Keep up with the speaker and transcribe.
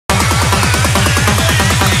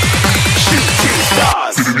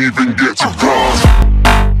even get to cross.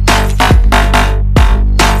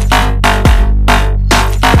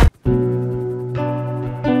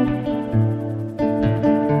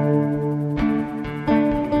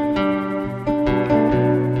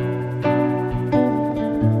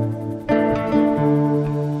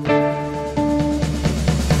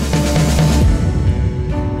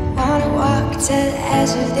 To the edge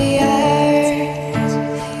of the earth,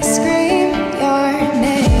 scream your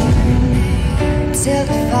name till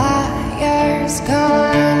the fire's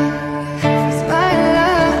gone. With my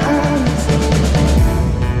lungs,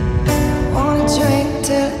 wanna drink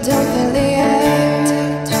till I don't feel the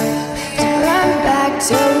air, to run back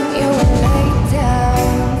to you and lay down,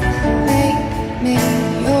 make me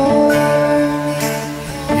yours.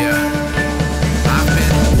 Yeah, I've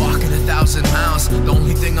been walking 1,000 miles. The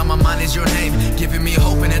only thing on my mind is your name, giving me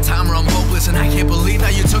hope in a time where I'm hopeless, and I can't believe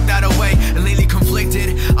that you took that away. And lately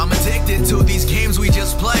conflicted, I'm addicted to these games we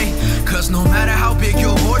just play. Cause no matter how big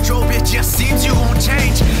your wardrobe, it just seems you won't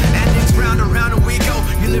change. And it's round and round and we go.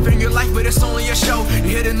 You're living your life, but it's only a show.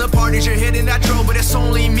 You're hitting the parties, you're hitting that drove, but it's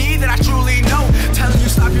only me that I truly know. Telling you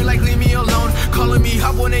stop, you're like leave me alone. Calling me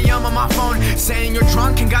up when I'm on my phone, saying you're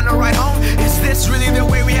drunk and got no ride home. Is this really the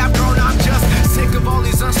way we have grown? I'm just sick of all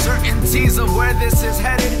these uncertainties of where this is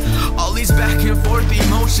headed. All these back and forth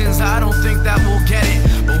emotions, I don't think that we'll get it.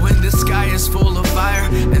 But when the sky is full of fire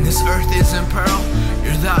and this earth is in peril,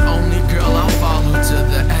 you're the only girl I'll follow to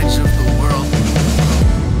the edge of the world.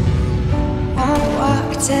 Wanna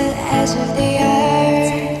walk to the edge of the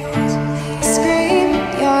earth, scream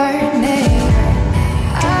your name.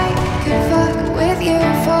 I could fuck with you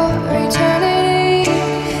for eternity,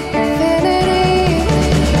 infinity.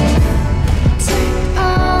 Turn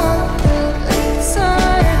on the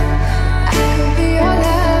sun, I could be your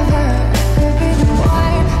lover, I could be the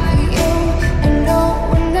one for you and no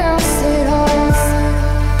one else at all.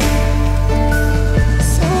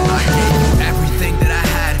 So I gave everything that I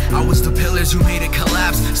had, I was the pillars who made it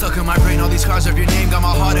collapse. Stuck in my brain, all these scars of your name, got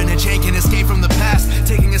my heart in a chain, can't escape from the past.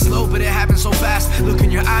 Taking it slow, but it happened so fast. Look in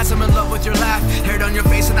your eyes, I'm in love with your laugh. Hair down your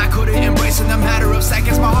face and I couldn't embrace. In a matter of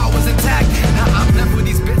seconds, my heart was intact. Now I'm left with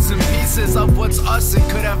these bits and pieces of what's us and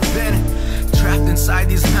could have been. Trapped inside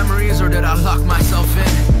these memories, or did I lock myself in?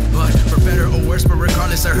 But for better or worse, but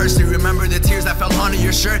regardless it hurts to remember the tears that fell onto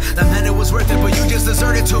your shirt. That meant it was worth it, but you just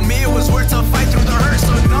deserted. To me it was worth to fight through the hurt.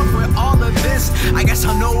 So enough with all of this, I guess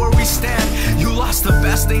I know where we stand. You lost the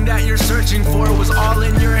best thing that you're searching for, was all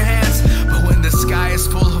in your hands. But when the sky is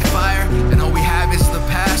full of fire and all we have is the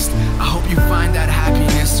past, I hope you find that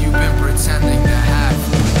happiness you've been pretending to have.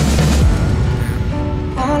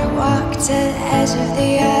 wanna walk to the edge of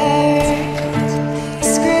the earth,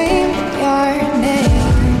 scream your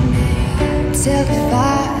name till the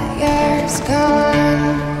fire's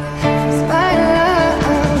gone.